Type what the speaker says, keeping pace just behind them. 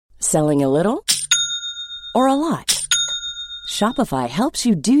Selling a little or a lot? Shopify helps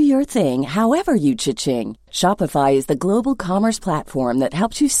you do your thing however you cha-ching. Shopify is the global commerce platform that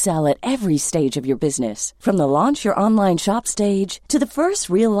helps you sell at every stage of your business. From the launch your online shop stage to the first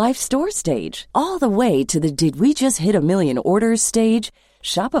real-life store stage, all the way to the did we just hit a million orders stage.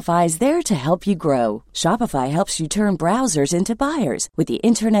 Shopify is there to help you grow. Shopify helps you turn browsers into buyers with the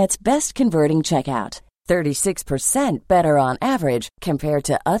internet's best converting checkout. 36% better on average compared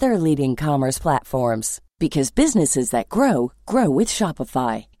to other leading commerce platforms. Because businesses that grow, grow with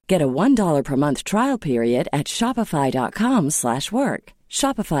Shopify. Get a $1 per month trial period at shopify.com/work.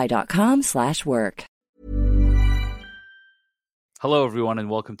 Shopify.com/work. Hello, everyone, and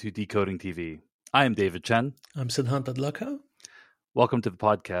welcome to Decoding TV. I am David Chen. I'm Siddhant Adlakha. Welcome to the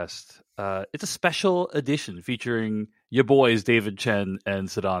podcast. It's a special edition featuring your boys, David Chen and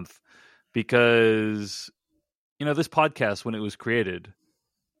Siddhant, because, you know, this podcast, when it was created,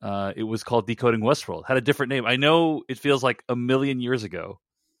 it was called Decoding Westworld. Had a different name. I know it feels like a million years ago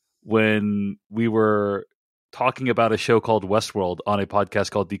when we were talking about a show called Westworld on a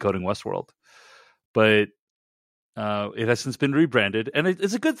podcast called Decoding Westworld. But it has since been rebranded. And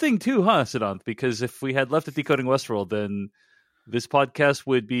it's a good thing too, huh, Siddhant? Because if we had left it Decoding Westworld, then this podcast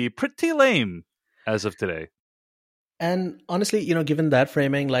would be pretty lame as of today. And honestly, you know, given that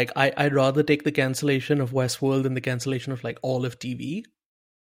framing, like I'd rather take the cancellation of Westworld than the cancellation of like all of TV.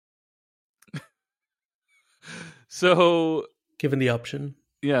 So, given the option.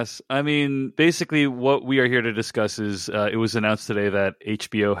 Yes. I mean, basically what we are here to discuss is it was announced today that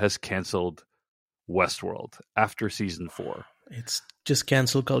HBO has canceled Westworld after season 4. It's just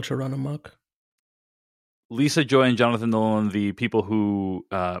cancel culture run amok. Lisa Joy and Jonathan Nolan, the people who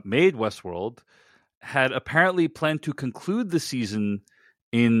made Westworld, had apparently planned to conclude the season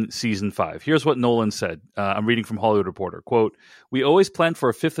in season 5. Here's what Nolan said. I'm reading from Hollywood Reporter. Quote, "We always planned for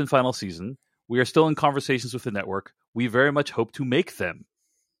a 5th and final season. We are still in conversations with the network. We very much hope to make them."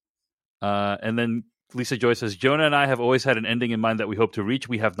 And then Lisa Joy says, "Jonah and I have always had an ending in mind that we hope to reach.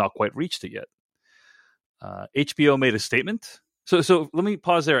 We have not quite reached it yet." HBO made a statement. So let me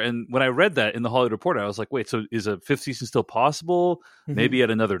pause there. And when I read that in the Hollywood Reporter, I was like, wait, so is a 5th season still possible? Mm-hmm. Maybe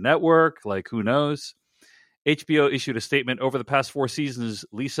at another network? Like, who knows? HBO issued a statement. "Over the past 4 seasons,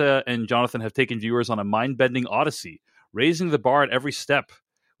 Lisa and Jonathan have taken viewers on a mind-bending odyssey, raising the bar at every step.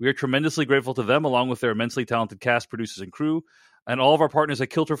 We are tremendously grateful to them, along with their immensely talented cast, producers, and crew, and all of our partners at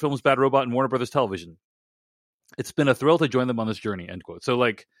Kilter Films, Bad Robot, and Warner Brothers Television. It's been a thrill to join them on this journey," end quote. So,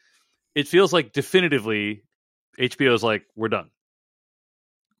 like, it feels like definitively HBO is like, we're done.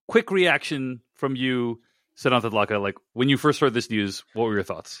 Quick reaction from you, Siddhant Adlakha. Like, when you first heard this news, what were your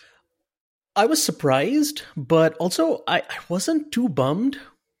thoughts? I was surprised, but also I wasn't too bummed,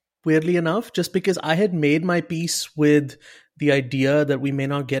 weirdly enough, just because I had made my peace with the idea that we may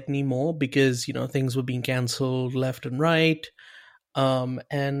not get any more because, you know, things were being cancelled left and right.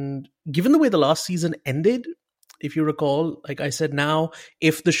 And given the way the last season ended, if you recall, like I said, now,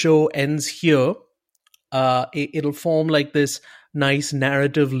 if the show ends here, it'll form like this nice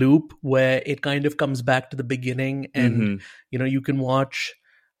narrative loop where it kind of comes back to the beginning and, you know, you can watch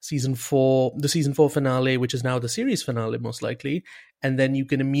season 4 finale, which is now the series finale, most likely. And then you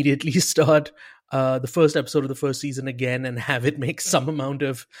can immediately start the first episode of the first season again and have it make some amount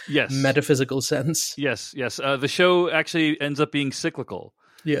of metaphysical sense. Yes. The show actually ends up being cyclical.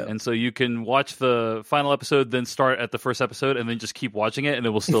 Yeah. And so you can watch the final episode, then start at the first episode, and then just keep watching it, and it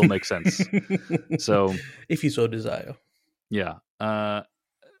will still make sense. So, if you so desire. Yeah.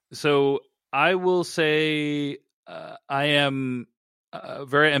 So I will say I am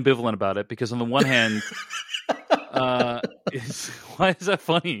very ambivalent about it because on the one hand, why is that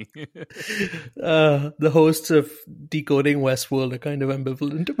funny? The hosts of Decoding Westworld are kind of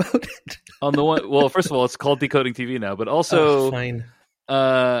ambivalent about it. On the one, well, first of all, it's called Decoding TV now, but also, fine.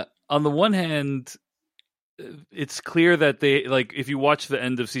 On the one hand, it's clear that they, like, if you watch the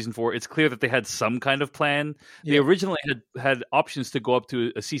end of season 4, it's clear that they had some kind of plan. They originally had options to go up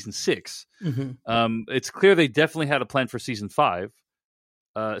to a season 6. It's clear they definitely had a plan for season 5.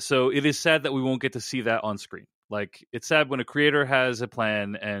 So it is sad that we won't get to see that on screen. Like, it's sad when a creator has a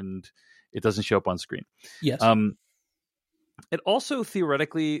plan and it doesn't show up on screen. Yes. It also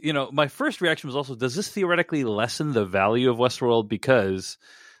theoretically, you know, my first reaction was also, does this theoretically lessen the value of Westworld because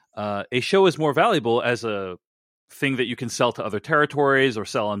a show is more valuable as a thing that you can sell to other territories or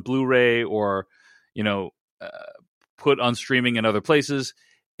sell on Blu-ray or, you know, put on streaming in other places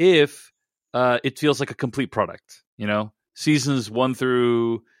if it feels like a complete product, you know? Seasons 1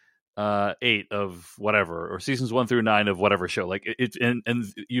 through 8 of whatever, or seasons 1 through 9 of whatever show, like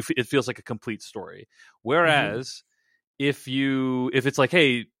it feels like a complete story. Whereas if it's like,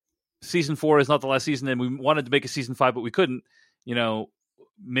 hey, season 4 is not the last season, and we wanted to make a season 5, but we couldn't,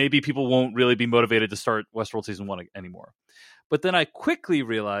 maybe people won't really be motivated to start Westworld season 1 anymore. But then I quickly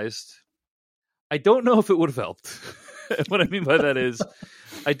realized I don't know if it would have helped. What I mean by that is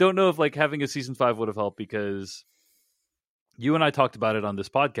I don't know if like having a season 5 would have helped, because you and I talked about it on this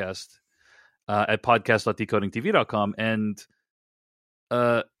podcast at podcast.decodingtv.com, and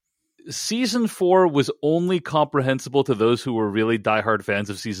season 4 was only comprehensible to those who were really diehard fans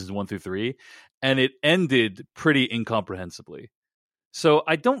of seasons 1 through 3, and it ended pretty incomprehensibly. So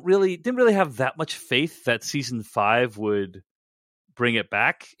I didn't really have that much faith that season 5 would bring it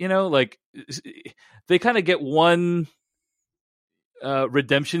back. Like they kind of get one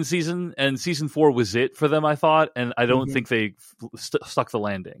redemption season, and season 4 was it for them, I thought, and I don't think they stuck the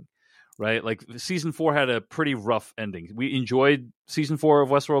landing. Right, like season 4 had a pretty rough ending. We enjoyed season 4 of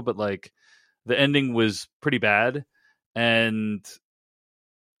Westworld, but like the ending was pretty bad, and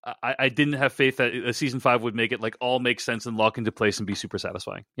I didn't have faith that a season 5 would make it like all make sense and lock into place and be super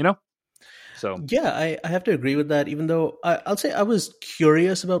satisfying. So yeah, I have to agree with that. Even though I'll say I was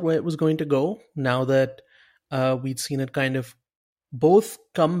curious about where it was going to go. Now that we'd seen it kind of both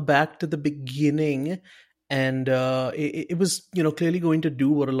come back to the beginning. And it was, clearly going to do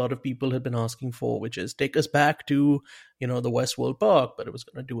what a lot of people had been asking for, which is take us back to, the Westworld Park, but it was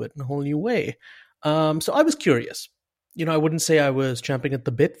going to do it in a whole new way. So I was curious. I wouldn't say I was champing at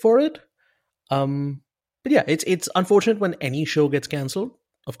the bit for it. But yeah, it's unfortunate when any show gets cancelled,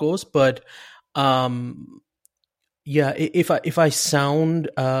 of course. But yeah, if I sound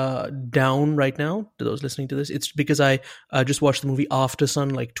down right now to those listening to this, it's because I just watched the movie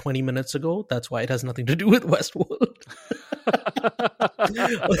Aftersun like 20 minutes ago. That's why it has nothing to do with Westworld.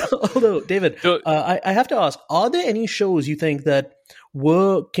 Although, David, I have to ask, are there any shows you think that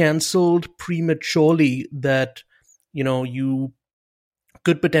were cancelled prematurely that, you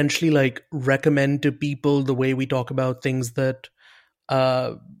could potentially like recommend to people the way we talk about things that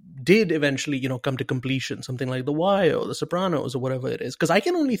did eventually, come to completion, something like The Wire or The Sopranos or whatever it is? Because I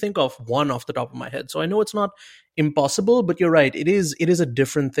can only think of one off the top of my head. So I know it's not impossible, but you're right. It is a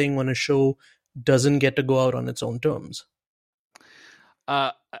different thing when a show doesn't get to go out on its own terms.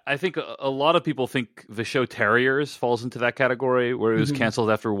 I think a lot of people think the show Terriers falls into that category, where it was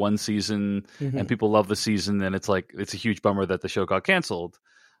canceled after one season and people love the season, and it's a huge bummer that the show got canceled.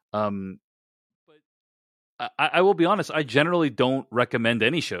 I will be honest, I generally don't recommend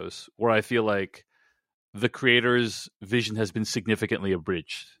any shows where I feel like the creator's vision has been significantly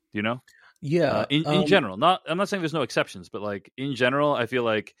abridged, Yeah. In general, I'm not saying there's no exceptions, but like in general, I feel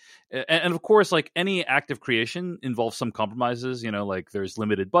like, and of course, like any active creation involves some compromises, like there's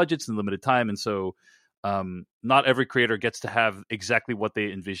limited budgets and limited time. And so not every creator gets to have exactly what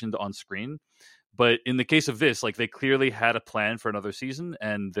they envisioned on screen. But in the case of this, like they clearly had a plan for another season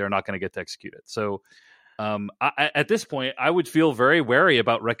and they're not going to get to execute it. So at this point, I would feel very wary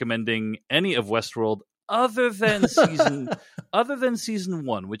about recommending any of Westworld other than season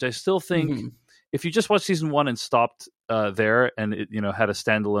 1, which I still think if you just watched season 1 and stopped there and it, had a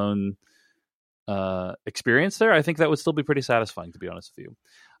standalone experience there, I think that would still be pretty satisfying, to be honest with you.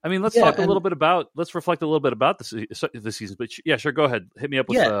 I mean, let's reflect a little bit about the season. But yeah, sure, go ahead. Hit me up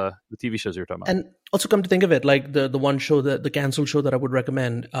with the TV shows you're talking about. And also, come to think of it, like the one show, the canceled show that I would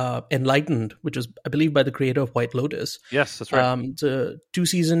recommend, Enlightened, which is, I believe, by the creator of White Lotus. Yes, that's right. It's a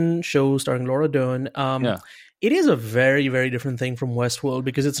 2-season show starring Laura Dern. It is a very, very different thing from Westworld,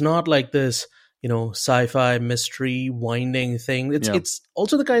 because it's not like this, sci-fi mystery winding thing. It's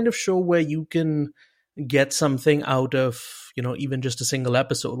also the kind of show where you can get something out of, even just a single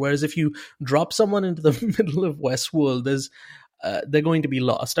episode. Whereas if you drop someone into the middle of Westworld, they're going to be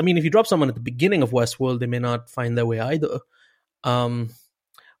lost. I mean, if you drop someone at the beginning of Westworld, they may not find their way either.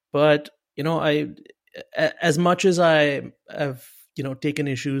 But, as much as I have, taken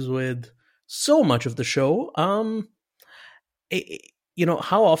issues with so much of the show, how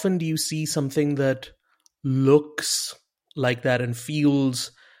often do you see something that looks like that and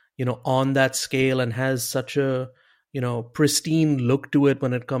feels, on that scale and has such a, pristine look to it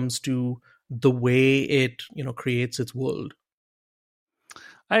when it comes to the way it, creates its world?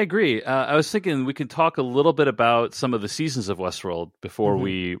 I agree. I was thinking we could talk a little bit about some of the seasons of Westworld before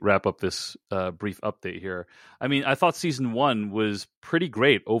we wrap up this brief update here. I mean, I thought season 1 was pretty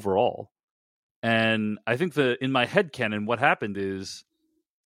great overall. And I think in my headcanon, what happened is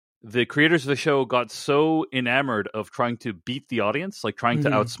the creators of the show got so enamored of trying to beat the audience, like trying to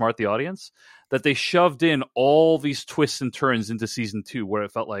outsmart the audience, that they shoved in all these twists and turns into season 2, where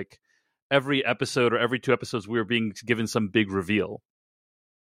it felt like every episode or every 2 episodes we were being given some big reveal.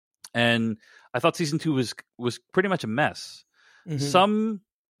 And I thought season 2 was pretty much a mess. Some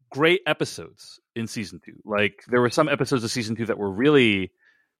great episodes in season 2. Like there were some episodes of season 2 that were really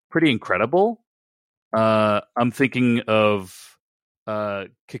pretty incredible. I'm thinking of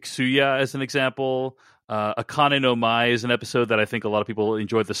Kiksuya as an example. Akane no Mai is an episode that I think a lot of people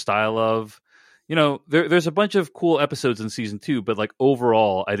enjoyed the style of. You know, there's a bunch of cool episodes in season 2, but like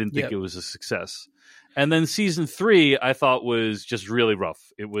overall, I didn't think it was a success. And then season 3, I thought was just really rough.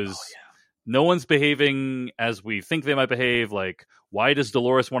 It was no one's behaving as we think they might behave. Like, why does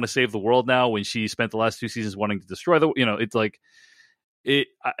Dolores want to save the world now when she spent the last 2 seasons wanting to destroy the? You know, it's like it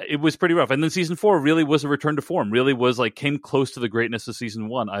was pretty rough. And then season 4 really was a return to form. Really was like came close to the greatness of season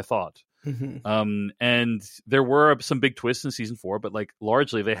 1. I thought. And there were some big twists in season 4, but like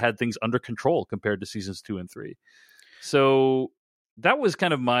largely they had things under control compared to seasons 2 and 3. So that was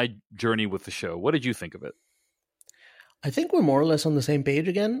kind of my journey with the show. What did you think of it? I think we're more or less on the same page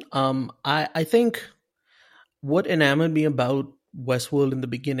again. I think what enamored me about Westworld in the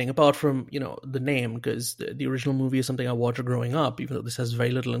beginning, apart from, you know, the name, because the original movie is something I watched growing up, even though this has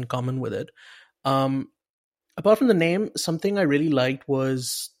very little in common with it. Apart from the name, something I really liked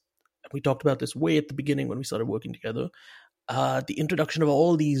was, we talked about this way at the beginning when we started working together, the introduction of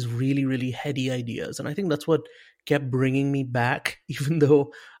all these really, really heady ideas. And I think that's what kept bringing me back, even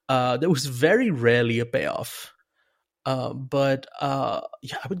though there was very rarely a payoff. But I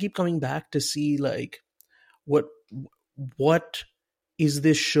would keep coming back to see, like, what is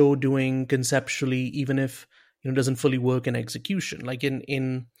this show doing conceptually, even if, you know, it doesn't fully work in execution. Like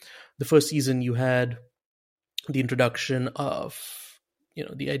in the first season, you had the introduction of, you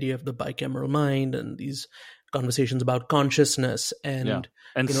know, the idea of the bicameral mind and these conversations about consciousness and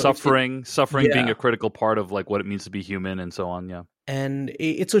you know, suffering being a critical part of like what it means to be human and so on. Yeah. And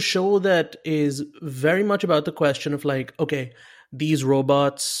it's a show that is very much about the question of like, okay, these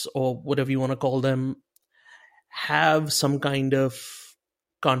robots or whatever you want to call them have some kind of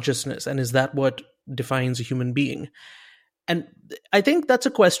consciousness, and is that what defines a human being? And I think that's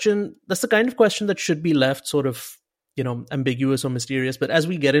a question, that's the kind of question that should be left sort of, you know, ambiguous or mysterious. But as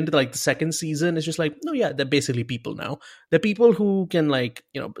we get into like the second season, it's just like, no, yeah, they're basically people now. They're people who can, like,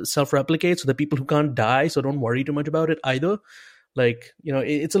 you know, self-replicate. So they're people who can't die. So don't worry too much about it either. Like, you know,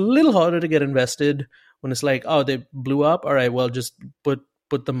 it's a little harder to get invested when it's like, oh, they blew up. All right, well, just put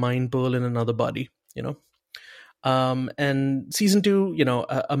the mind pearl in another body, you know. And season 2, you know,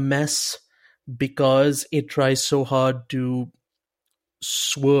 a mess because it tries so hard to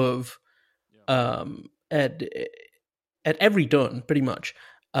swerve at every turn, pretty much.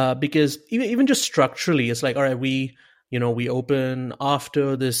 Because even just structurally, it's like, all right, we open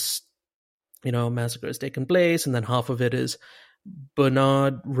after this, you know, massacre has taken place, and then half of it is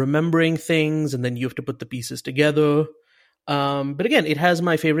Bernard remembering things, and then you have to put the pieces together. But again, it has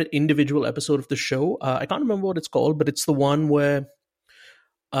my favorite individual episode of the show. I can't remember what it's called, but it's the one where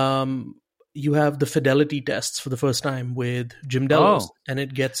you have the fidelity tests for the first time with Jim Delos, and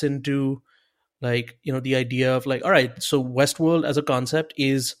it gets into, like, you know, the idea of like, all right, so Westworld as a concept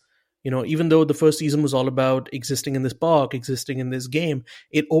is, you know, even though the first season was all about existing in this park, existing in this game,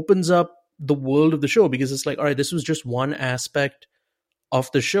 it opens up the world of the show, because it's like, all right, this was just one aspect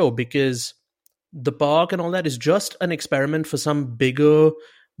of the show, because the park and all that is just an experiment for some bigger,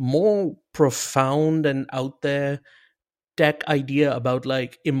 more profound and out there tech idea about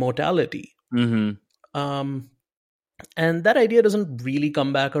like immortality. And that idea doesn't really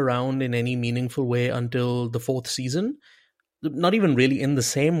come back around in any meaningful way until the 4th season, not even really in the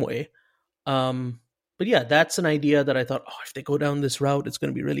same way. But yeah, that's an idea that I thought, oh, if they go down this route, it's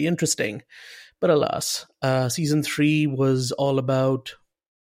going to be really interesting. But alas, season 3 was all about,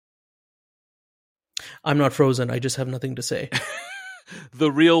 I'm not frozen, I just have nothing to say.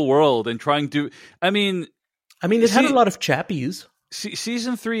 The real world and trying to, I mean, it had a lot of chappies.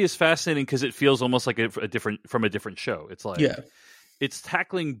 Season 3 is fascinating because it feels almost like a different show. It's like, it's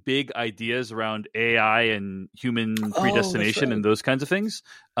tackling big ideas around AI and human predestination and those kinds of things.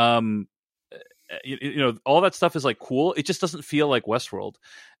 You know, all that stuff is like cool. It just doesn't feel like Westworld.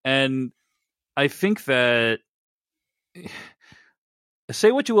 And I think that,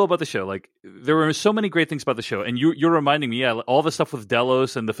 say what you will about the show, like there were so many great things about the show, and you're reminding me, all the stuff with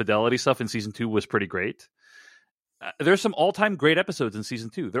Delos and the fidelity stuff in season 2 was pretty great. There's some all-time great episodes in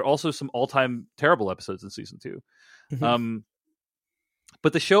season 2. There are also some all-time terrible episodes in season 2.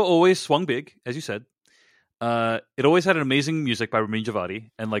 But the show always swung big, as you said. It always had an amazing music by Ramin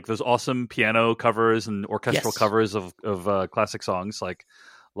Djawadi, and like those awesome piano covers and orchestral covers of classic songs. Like,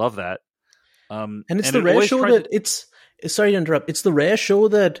 love that. And it's the rare show that it's. Sorry to interrupt. It's the rare show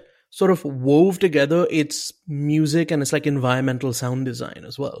that sort of wove together its music and its like environmental sound design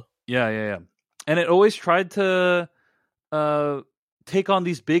as well. Yeah. And it always tried to take on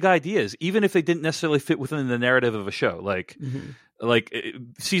these big ideas, even if they didn't necessarily fit within the narrative of a show. Like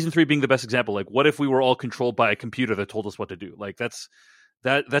season 3 being the best example. Like, what if we were all controlled by a computer that told us what to do? Like, that's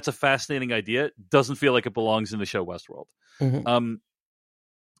a fascinating idea. Doesn't feel like it belongs in the show Westworld.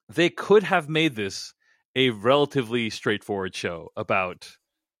 They could have made this a relatively straightforward show about,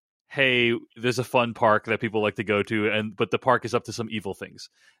 hey, there's a fun park that people like to go to, but the park is up to some evil things.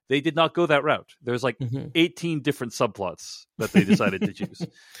 They did not go that route. There's like 18 different subplots that they decided to choose.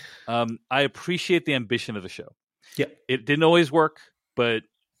 I appreciate the ambition of the show. Yeah, it didn't always work, but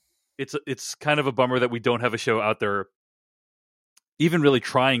it's kind of a bummer that we don't have a show out there even really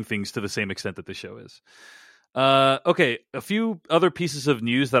trying things to the same extent that the show is. Okay, a few other pieces of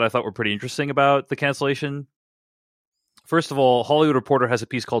news that I thought were pretty interesting about the cancellation. First of all, Hollywood Reporter has a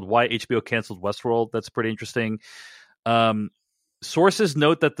piece called "Why HBO Canceled Westworld." That's pretty interesting. Sources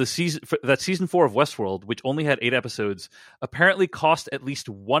note that season 4 of Westworld, which only had 8 episodes, apparently cost at least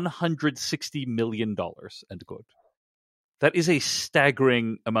 $160 million. End quote. That is a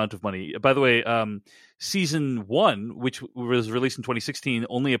staggering amount of money. By the way, season 1, which was released in 2016,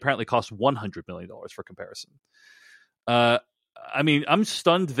 only apparently cost $100 million for comparison. I mean, I'm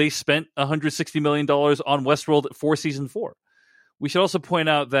stunned they spent $160 million on Westworld for season 4. We should also point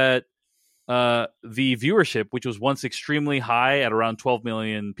out that the viewership, which was once extremely high at around 12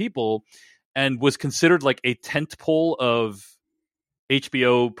 million people and was considered like a tentpole of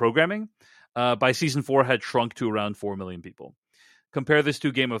HBO programming, by season 4 had shrunk to around 4 million people. Compare this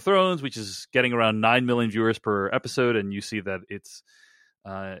to Game of Thrones, which is getting around 9 million viewers per episode, and you see that it's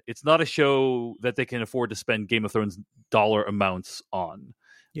not a show that they can afford to spend Game of Thrones dollar amounts on,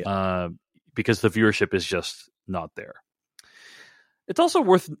 because the viewership is just not there. It's also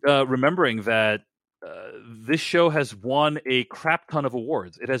worth remembering that this show has won a crap ton of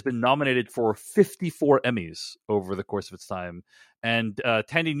awards. It has been nominated for 54 Emmys over the course of its time, and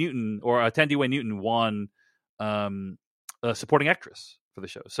Tandy Way Newton won a supporting actress for the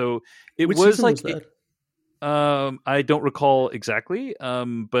show. So it Which was season like was that? I don't recall exactly,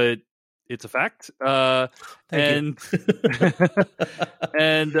 but it's a fact. Thank you.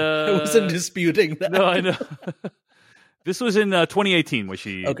 And I wasn't disputing that. No, I know. This was in 2018 when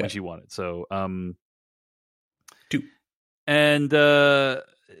she won it. So 2. And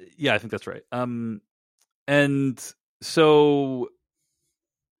yeah, I think that's right. And so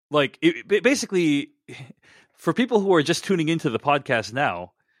like it basically, for people who are just tuning into the podcast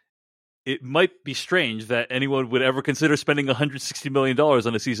now, it might be strange that anyone would ever consider spending $160 million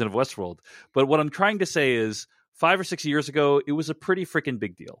on a season of Westworld. But what I'm trying to say is 5 or 6 years ago, it was a pretty freaking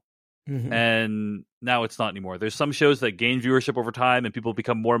big deal. And now it's not anymore. There's some shows that gain viewership over time and people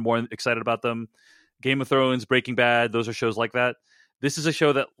become more and more excited about them. Game of Thrones, Breaking Bad, those are shows like that. This is a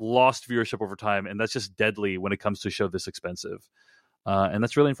show that lost viewership over time, and that's just deadly when it comes to a show this expensive. And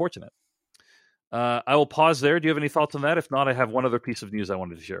that's really unfortunate. I will pause there. Do you have any thoughts on that? If not, I have one other piece of news I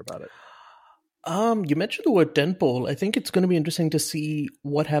wanted to share about it. You mentioned the word tentpole. I think it's going to be interesting to see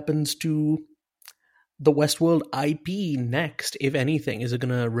what happens to the Westworld IP next, if anything. Is it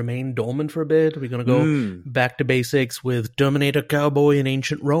going to remain dormant for a bit? Are we going to go back to basics with Terminator Cowboy in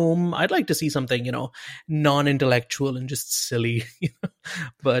ancient Rome? I'd like to see something, non-intellectual and just silly.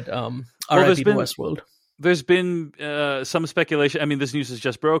 But RIP to Westworld. There's been some speculation. I mean, this news is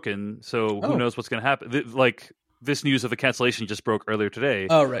just broken, so who knows what's going to happen? Like, this news of the cancellation just broke earlier today.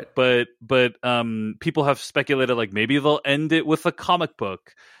 Oh, right. But people have speculated, like, maybe they'll end it with a comic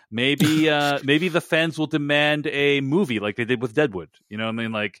book. Maybe the fans will demand a movie like they did with Deadwood. You know what I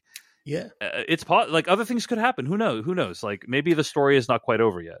mean? Like, yeah, it's like other things could happen. Who knows? Like, maybe the story is not quite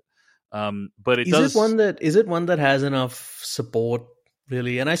over yet. But is it one that has enough support,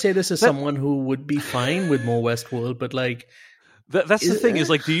 really? And I say this as someone who would be fine with more Westworld, but like, that's the thing is,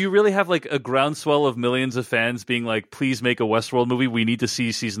 like, do you really have like a groundswell of millions of fans being like, please make a Westworld movie, we need to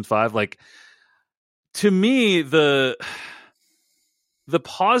see season 5? Like, to me, the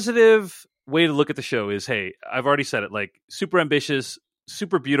positive way to look at the show is, hey, I've already said it, like, super ambitious,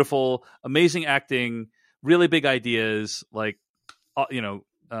 super beautiful, amazing acting, really big ideas, like,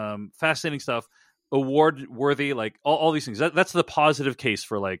 fascinating stuff, award worthy, like all these things. That's the positive case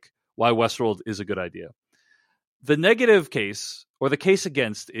for like why Westworld is a good idea. The negative case, or the case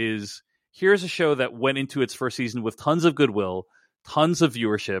against, is here's a show that went into its first season with tons of goodwill, tons of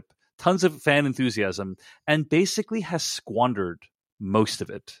viewership, tons of fan enthusiasm, and basically has squandered most of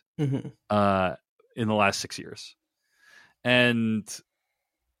it in the last 6 years. And,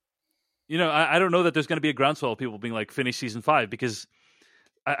 I don't know that there's going to be a groundswell of people being like, finish season 5, because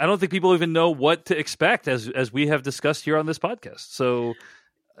I don't think people even know what to expect, as we have discussed here on this podcast. So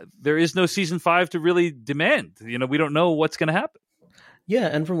there is no season 5 to really demand. We don't know what's going to happen. Yeah,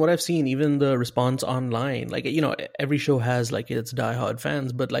 and from what I've seen, even the response online, like, you know, every show has like its diehard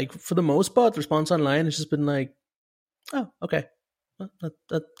fans, but like for the most part, the response online has just been like, oh, okay, well,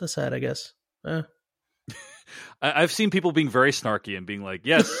 that's sad, I guess. I've seen people being very snarky and being like,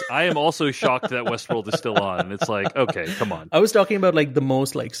 yes, I am also shocked that Westworld is still on. And it's like, okay, come on. I was talking about like the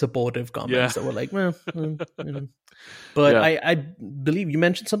most like supportive comments that were like, but yeah. I believe you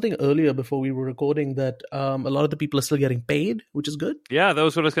mentioned something earlier before we were recording that a lot of the people are still getting paid, which is good. Yeah, that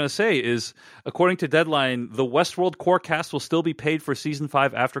was what I was going to say is, according to Deadline, the Westworld core cast will still be paid for season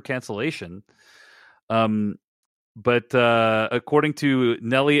 5 after cancellation. But according to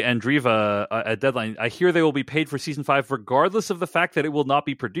Nelly Andreeva at Deadline, I hear they will be paid for season 5 regardless of the fact that it will not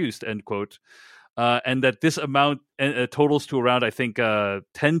be produced, end quote. And that this amount totals to around, I think, $10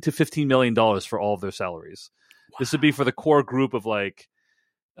 to $15 million for all of their salaries. Wow. This would be for the core group of like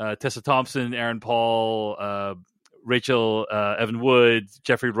Tessa Thompson, Aaron Paul, Rachel Evan Wood,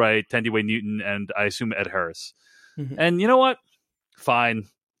 Jeffrey Wright, Tandy Wayne Newton, and I assume Ed Harris. Mm-hmm. And you know what? Fine.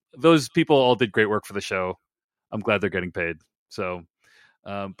 Those people all did great work for the show. I'm glad they're getting paid. So,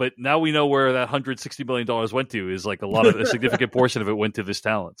 but now we know where that $160 million went to. Is like a significant portion of it went to this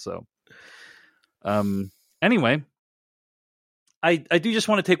talent. So, anyway, I do just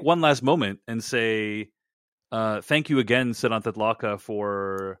want to take one last moment and say thank you again, Siddhant Adlakha,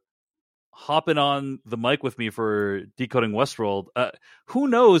 for hopping on the mic with me for Decoding Westworld. Who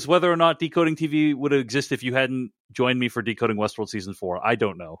knows whether or not Decoding TV would exist if you hadn't joined me for Decoding Westworld Season 4. I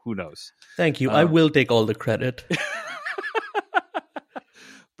don't know. Who knows? Thank you. I will take all the credit.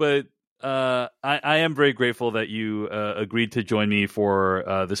 But I am very grateful that you agreed to join me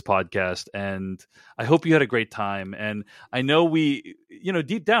for this podcast, and I hope you had a great time. And I know we,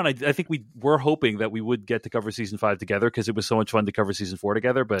 deep down, I think we were hoping that we would get to cover season 5 together because it was so much fun to cover season 4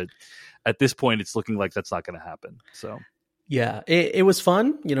 together. But at this point, it's looking like that's not going to happen. So yeah, it was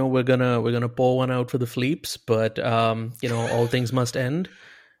fun. We're gonna pour one out for the Fleeps, but all things must end.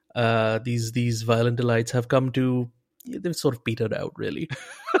 These violent delights have come to. They've sort of petered out, really.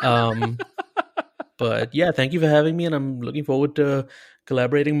 But yeah, thank you for having me, and I'm looking forward to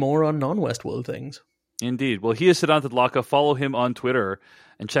collaborating more on non-Westworld things. Indeed. Well, he is Siddhant Adlakha. Follow him on Twitter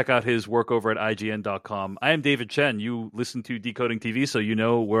and check out his work over at IGN.com. I am David Chen. You listen to Decoding TV, so you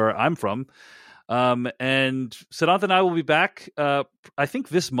know where I'm from. And Siddhant and I will be back, I think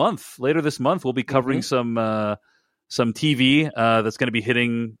later this month, we'll be covering some TV that's going to be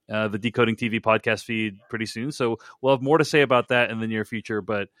hitting the Decoding TV podcast feed pretty soon. So we'll have more to say about that in the near future.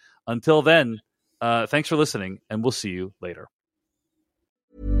 But until then, thanks for listening, and we'll see you later.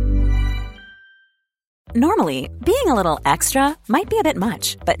 Normally, being a little extra might be a bit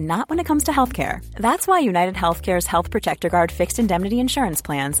much, but not when it comes to healthcare. That's why United Healthcare's Health Protector Guard fixed indemnity insurance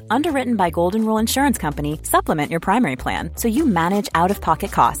plans, underwritten by Golden Rule Insurance Company, supplement your primary plan so you manage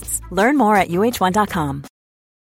out-of-pocket costs. Learn more at UH1.com.